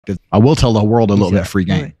I will tell the world a little bit free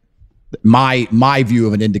game. My view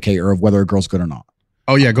of an indicator of whether a girl's good or not.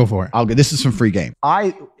 Oh yeah, go for it. This is some free game.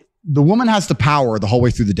 The woman has the power the whole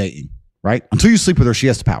way through the dating, right? Until you sleep with her, she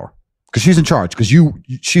has the power because she's in charge. Because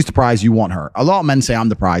she's the prize, you want her. A lot of men say I'm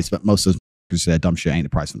the prize, but most of who say that dumb shit ain't the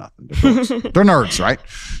prize for nothing. They're nerds, right?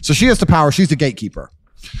 So she has the power. She's the gatekeeper.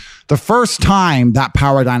 The first time that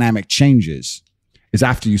power dynamic changes is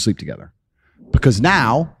after you sleep together, because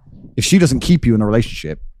now if she doesn't keep you in the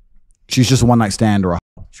relationship, she's just a one night stand or a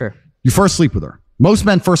sure. You first sleep with her. Most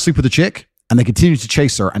men first sleep with a chick and they continue to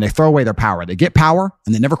chase her and they throw away their power. They get power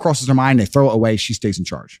and it never crosses their mind. They throw it away. She stays in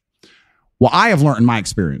charge. What I have learned in my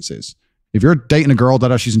experience is if you're dating a girl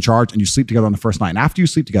that she's in charge and you sleep together on the first night, and after you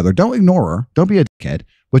sleep together, don't ignore her. Don't be a dickhead,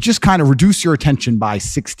 but just kind of reduce your attention by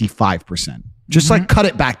 65%. Just like cut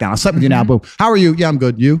it back down. I slept with you now, boo. How are you? Yeah, I'm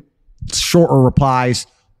good. You? Shorter replies,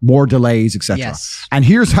 more delays, etc. Yes. And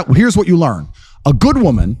here's what you learn. A good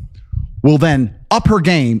woman will then up her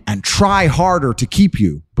game and try harder to keep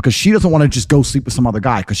you because she doesn't want to just go sleep with some other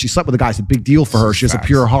guy because she slept with a guy. It's a big deal for her. She has a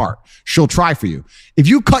pure heart. She'll try for you. If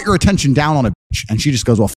you cut your attention down on a bitch and she just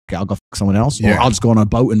goes, well, fuck it, I'll go fuck someone else, or I'll just go on a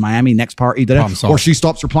boat in Miami, next party, or she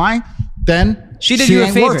stops replying, then she did you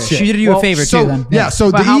a favor. She did you a favor too then. Yeah,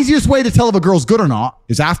 so the easiest way to tell if a girl's good or not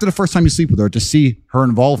is after the first time you sleep with her to see her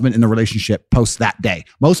involvement in the relationship post that day.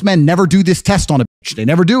 Most men never do this test on a bitch. They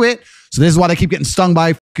never do it. So this is why they keep getting stung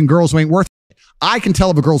by fucking girls who ain't worth it. I can tell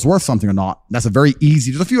if a girl's worth something or not. That's a very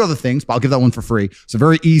easy, there's a few other things, but I'll give that one for free. It's a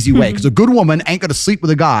very easy way because a good woman ain't going to sleep with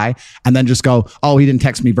a guy and then just go, oh, he didn't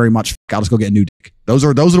text me very much. I'll just go get a new dick. Those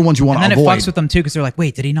are the ones you want to avoid. And then it fucks with them too because they're like,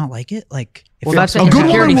 wait, did he not like it? Like, well, that's a good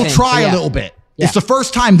woman will try a little bit. Yeah. It's the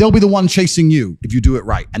first time they'll be the one chasing you if you do it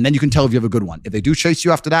right. And then you can tell if you have a good one. If they do chase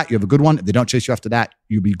you after that, you have a good one. If they don't chase you after that,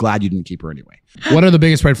 you'll be glad you didn't keep her anyway. What are the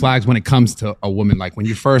biggest red flags when it comes to a woman? Like when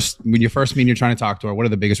you first meet and you're trying to talk to her, what are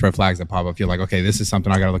the biggest red flags that pop up? You're like, okay, this is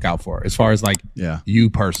something I got to look out for as far as like you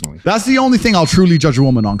personally. That's the only thing I'll truly judge a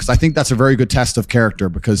woman on because I think that's a very good test of character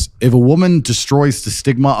because if a woman destroys the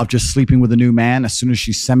stigma of just sleeping with a new man, as soon as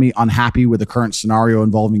she's semi-unhappy with the current scenario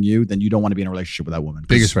involving you, then you don't want to be in a relationship with that woman.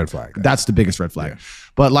 Biggest red flag. That's the biggest red flag. Yeah.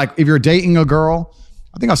 But like if you're dating a girl,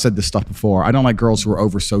 I think I've said this stuff before. I don't like girls who are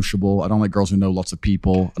over sociable. I don't like girls who know lots of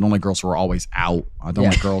people. I don't like girls who are always out. I don't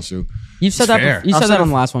like girls who... You've said that. You said that on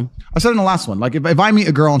the last one. I said it in the last one. Like if I meet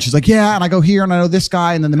a girl and she's like, yeah, and I go here and I know this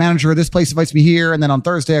guy and then the manager of this place invites me here and then on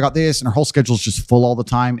Thursday I got this and her whole schedule's just full all the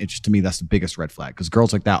time. It's just, to me, that's the biggest red flag because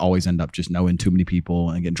girls like that always end up just knowing too many people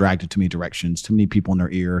and getting dragged in too many directions, too many people in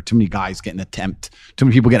their ear, too many guys getting a tempt, too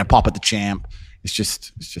many people getting a pop at the champ. It's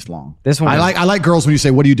just long. This one. I like girls when you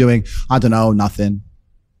say, what are you doing? I don't know, nothing.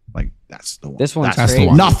 Like that's the one. This one's that's the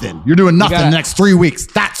one. Nothing. You're doing nothing the next 3 weeks.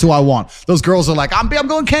 That's who I want. Those girls are like, I'm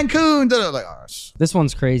going Cancun. Like, oh. This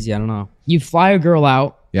one's crazy. I don't know. You fly a girl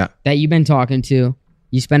out that you've been talking to.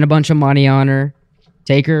 You spend a bunch of money on her,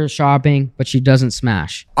 take her shopping, but she doesn't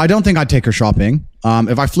smash. I don't think I'd take her shopping.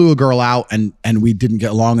 If I flew a girl out and we didn't get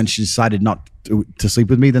along and she decided not to sleep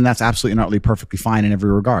with me, then that's absolutely and utterly perfectly fine in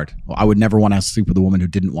every regard. Well, I would never want to sleep with a woman who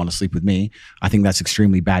didn't want to sleep with me. I think that's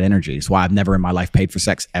extremely bad energy. It's why I've never in my life paid for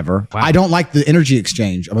sex ever. Wow. I don't like the energy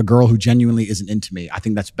exchange of a girl who genuinely isn't into me. I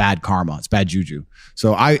think that's bad karma. It's bad juju.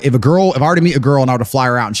 So if I were to meet a girl and I were to fly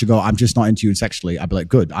her out and she'd go, I'm just not into you sexually, I'd be like,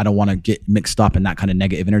 good. I don't want to get mixed up in that kind of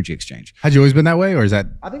negative energy exchange. Had you always been that way, or is that?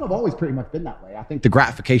 I think I've always pretty much been that way. I think the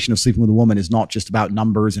gratification of sleeping with a woman is not just about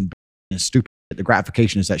numbers and stupid. The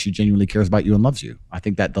gratification is that she genuinely cares about you and loves you. I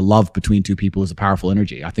think that the love between two people is a powerful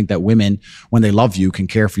energy. I think that women, when they love you, can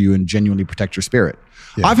care for you and genuinely protect your spirit.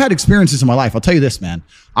 Yeah. I've had experiences in my life. I'll tell you this, man.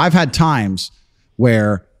 I've had times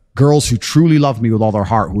where girls who truly love me with all their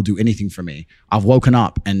heart will do anything for me. I've woken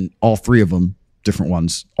up and all three of them, different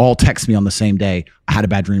ones, all text me on the same day. I had a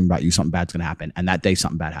bad dream about you. Something bad's going to happen. And that day,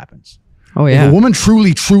 something bad happens. Oh, yeah. If a woman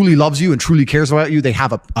truly, truly loves you and truly cares about you, they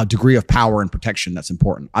have a degree of power and protection that's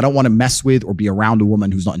important. I don't want to mess with or be around a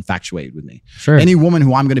woman who's not infatuated with me. Sure. Any woman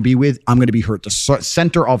who I'm going to be with, I'm going to be her at the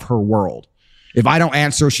center of her world. If I don't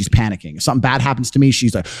answer, she's panicking. If something bad happens to me,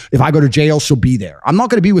 she's like, if I go to jail, she'll be there. I'm not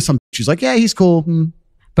going to be with some, she's like, yeah, he's cool.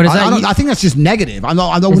 But I think that's just negative. I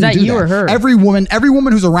don't is that you or her? Every woman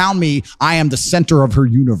who's around me, I am the center of her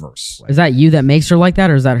universe. Is that you that makes her like that,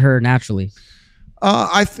 or is that her naturally?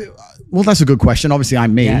 Well, that's a good question. Obviously,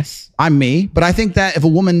 I'm me. Yes. I'm me. But I think that if a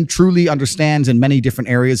woman truly understands in many different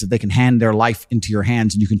areas that they can hand their life into your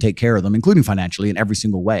hands and you can take care of them, including financially in every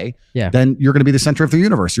single way, then you're going to be the center of their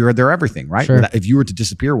universe. You're their everything, right? Sure. If you were to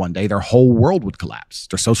disappear one day, their whole world would collapse.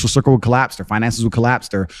 Their social circle would collapse. Their finances would collapse.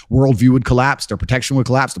 Their worldview would collapse. Their protection would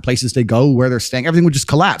collapse. The places they go, where they're staying, everything would just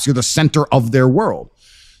collapse. You're the center of their world.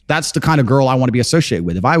 That's the kind of girl I want to be associated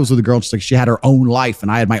with. If I was with a girl, just like she had her own life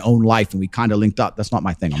and I had my own life and we kind of linked up, that's not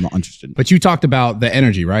my thing. I'm not interested. But you talked about the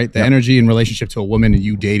energy, right? The energy in relationship to a woman and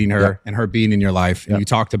you dating her and her being in your life. And you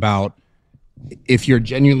talked about if you're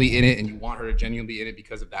genuinely in it and you want her to genuinely be in it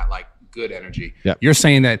because of that like good energy. You're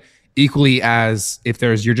saying that equally as if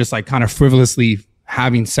you're just like kind of frivolously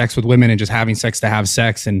having sex with women and just having sex to have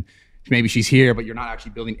sex, and maybe she's here, but you're not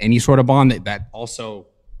actually building any sort of bond that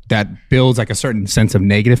builds like a certain sense of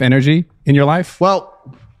negative energy in your life?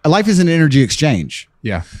 Well, life is an energy exchange.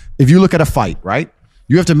 Yeah. If you look at a fight, right?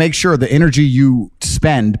 You have to make sure the energy you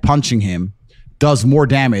spend punching him does more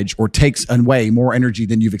damage or takes away more energy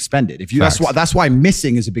than you've expended. That's why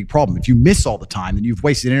missing is a big problem. If you miss all the time, then you've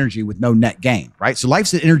wasted energy with no net gain, right? So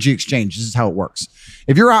life's an energy exchange. This is how it works.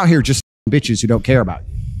 If you're out here just bitches who don't care about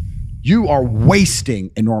you, you are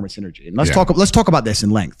wasting enormous energy. And let's talk about this in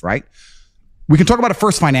length, right? We can talk about it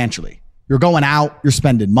first financially. You're going out, you're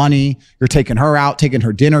spending money, you're taking her out, taking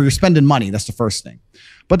her dinner, you're spending money. That's the first thing.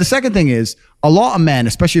 But the second thing is a lot of men,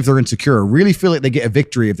 especially if they're insecure, really feel like they get a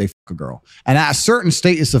victory if they fuck a girl. And at a certain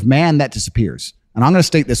status of man, that disappears. And I'm going to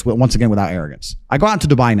state this once again without arrogance. I go out to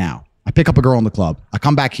Dubai now. I pick up a girl in the club. I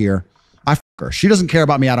come back here. I fuck her. She doesn't care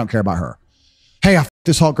about me. I don't care about her. Hey, I fuck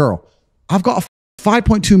this hot girl. I've got a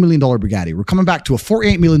 $5.2 million Bugatti. We're coming back to a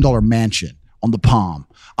 $48 million mansion on the Palm.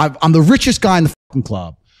 I'm the richest guy in the fucking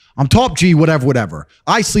club. I'm top G, whatever.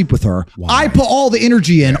 I sleep with her. Why? I put all the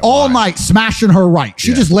energy in all night smashing her right.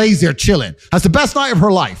 She just lays there chilling. Has the best night of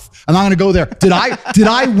her life. And I'm going to go there. Did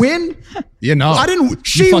I win? You know. I didn't.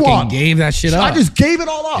 She won. Gave that shit up. I just gave it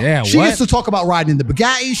all up. Yeah, she used to talk about riding in the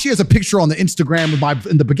Bugatti. She has a picture on the Instagram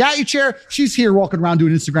in the Bugatti chair. She's here walking around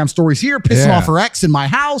doing Instagram stories here, pissing off her ex in my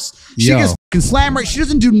house. She gets fucking slam right. She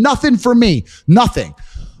doesn't do nothing for me. Nothing.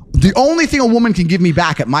 The only thing a woman can give me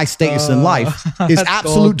back at my status in life is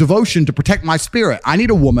absolute devotion to protect my spirit. I need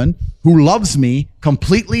a woman who loves me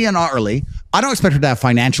completely and utterly. I don't expect her to have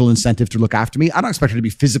financial incentive to look after me. I don't expect her to be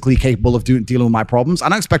physically capable of dealing with my problems. I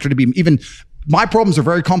don't expect her to be my problems are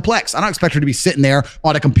very complex. I don't expect her to be sitting there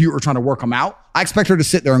on a computer trying to work them out. I expect her to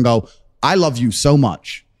sit there and go, I love you so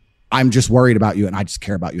much. I'm just worried about you and I just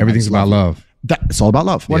care about you. Everything's about love. It's all about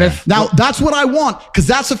love. That's what I want, because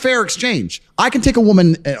that's a fair exchange. I can take a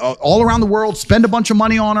woman all around the world, spend a bunch of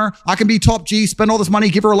money on her. I can be top G, spend all this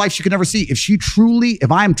money, give her a life she could never see.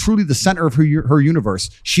 If I am truly the center of her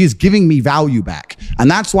universe, she is giving me value back.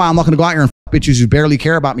 And that's why I'm not going to go out here and bitches who barely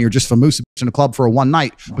care about me or just famous in a club for a one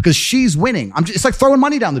night, because she's winning. It's like throwing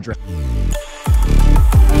money down the drain.